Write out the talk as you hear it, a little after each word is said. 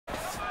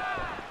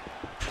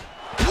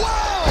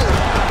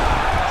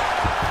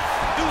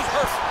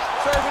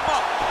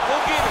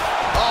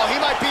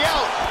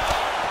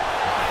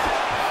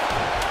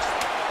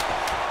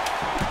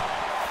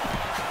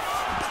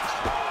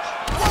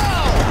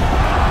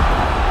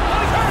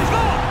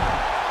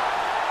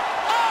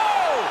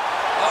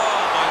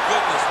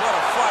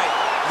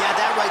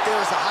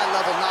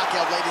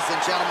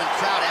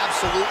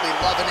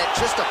giving it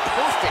just a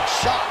perfect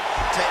shot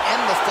to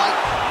end the fight.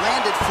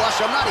 Landed flush.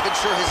 I'm not even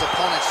sure his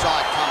opponent saw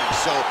it coming.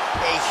 So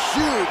a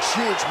huge,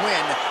 huge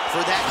win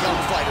for that young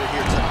fighter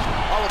here tonight.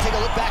 Oh, we'll take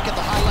a look back at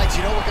the highlights.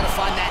 You know we're going to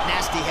find that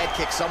nasty head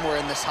kick somewhere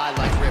in this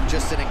highlight rip.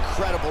 Just an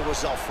incredible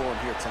result for him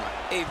here tonight.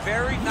 A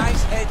very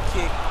nice head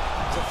kick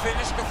to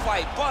finish the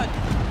fight. But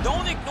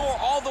don't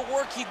ignore all the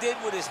work he did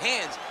with his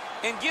hands.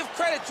 And give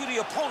credit to the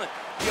opponent.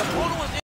 The opponent was